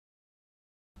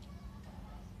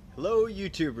Hello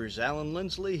YouTubers, Alan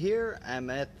Lindsley here. I'm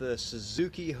at the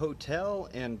Suzuki Hotel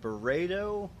in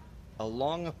Barredo,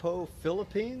 Olongapo,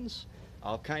 Philippines.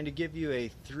 I'll kind of give you a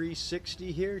 360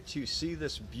 here to see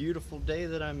this beautiful day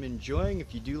that I'm enjoying.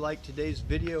 If you do like today's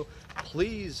video,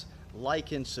 please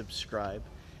like and subscribe.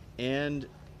 And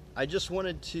I just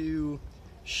wanted to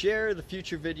share the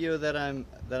future video that I'm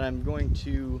going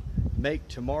to make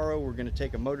tomorrow. We're going to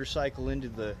take a motorcycle into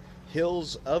the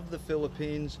hills of the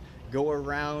Philippines, go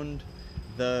around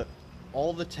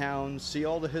all the towns, see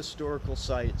all the historical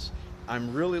sites.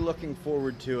 I'm really looking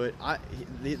forward to it.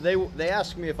 They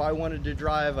asked me if I wanted to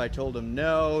drive. I told them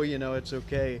no, it's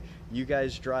okay, you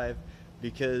guys drive,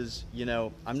 because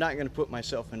I'm not going to put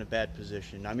myself in a bad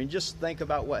position. I mean, just think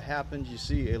about what happens. You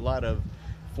see a lot of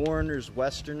foreigners,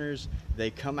 Westerners, they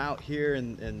come out here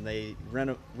and they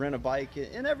rent a bike,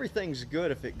 and everything's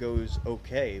good if it goes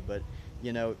okay, but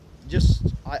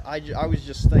I was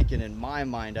just thinking in my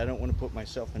mind, I don't want to put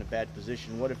myself in a bad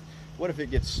position. What if it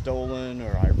gets stolen,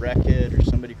 or I wreck it, or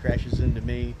somebody crashes into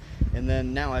me, and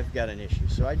then now I've got an issue.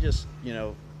 So I just,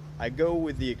 I go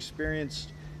with the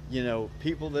experienced,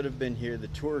 people that have been here, the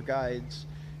tour guides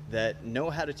that know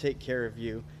how to take care of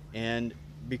you, and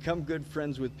become good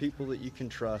friends with people that you can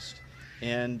trust,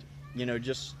 and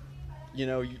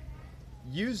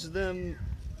use them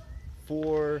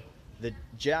for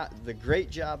the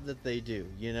great job that they do,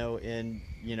 and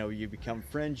you become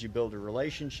friends, you build a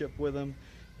relationship with them,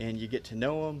 and you get to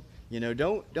know them.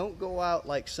 Don't go out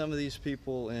like some of these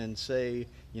people and say,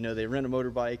 they rent a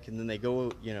motorbike and then they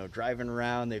go, driving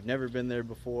around, they've never been there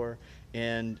before,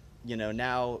 and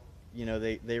now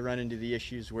they run into the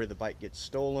issues where the bike gets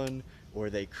stolen, or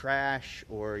they crash,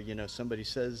 or somebody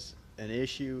says an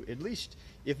issue. At least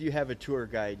if you have a tour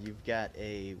guide, you've got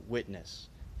a witness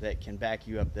that can back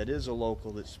you up, that is a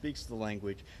local, that speaks the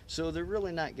language, so they're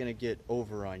really not going to get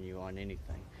over on you on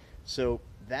anything. So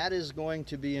that is going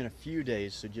to be in a few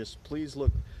days, so just please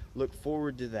look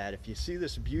forward to that. If you see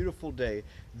this beautiful day,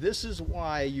 this is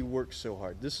why you work so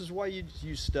hard. This is why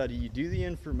you study, you do the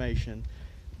information,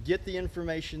 get the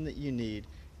information that you need,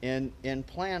 and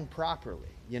plan properly.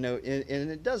 And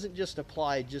it doesn't just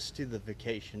apply just to the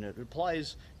vacation, it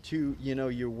applies to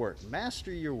your work.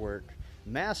 Master your work,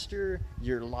 master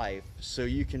your life, so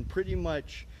you can pretty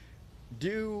much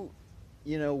do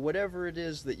whatever it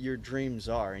is that your dreams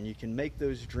are, and you can make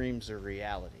those dreams a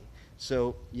reality.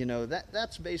 So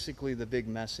that's basically the big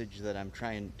message that I'm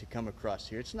trying to come across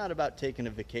here. It's not about taking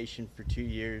a vacation for 2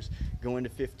 years, going to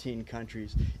 15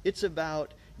 countries. It's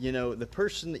about the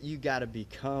person that you got to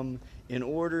become in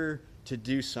order to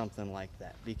do something like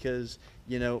that. Because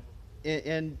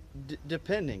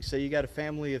depending, say you got a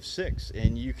family of 6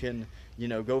 and you can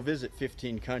go visit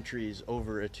 15 countries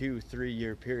over a 2-3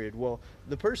 year period, well,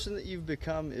 the person that you've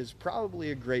become is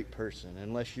probably a great person,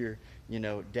 unless you're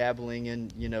dabbling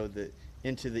in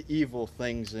into the evil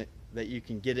things that you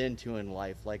can get into in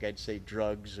life, like I'd say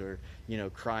drugs, or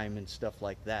crime and stuff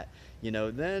like that.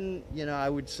 Then I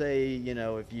would say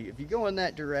if you go in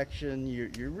that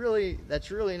direction,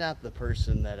 that's really not the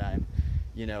person that I'm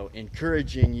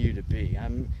encouraging you to be.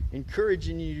 I'm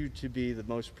encouraging you to be the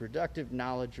most productive,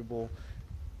 knowledgeable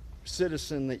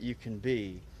citizen that you can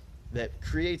be, that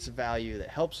creates value, that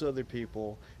helps other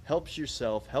people, helps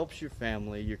yourself, helps your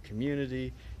family, your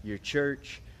community, your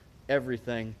church,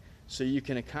 everything, so you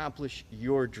can accomplish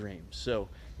your dreams. So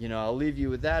I'll leave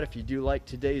you with that. If you do like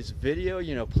today's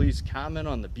video, please comment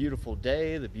on the beautiful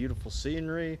day, the beautiful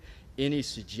scenery, any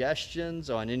suggestions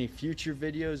on any future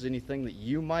videos, anything that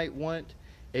you might want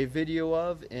a video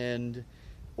of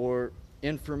or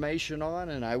information on,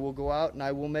 and I will go out and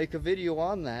I will make a video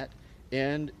on that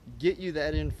and get you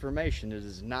that information. It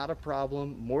is not a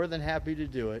problem. More than happy to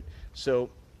do it.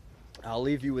 So I'll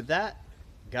leave you with that.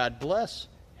 God bless.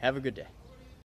 Have a good day.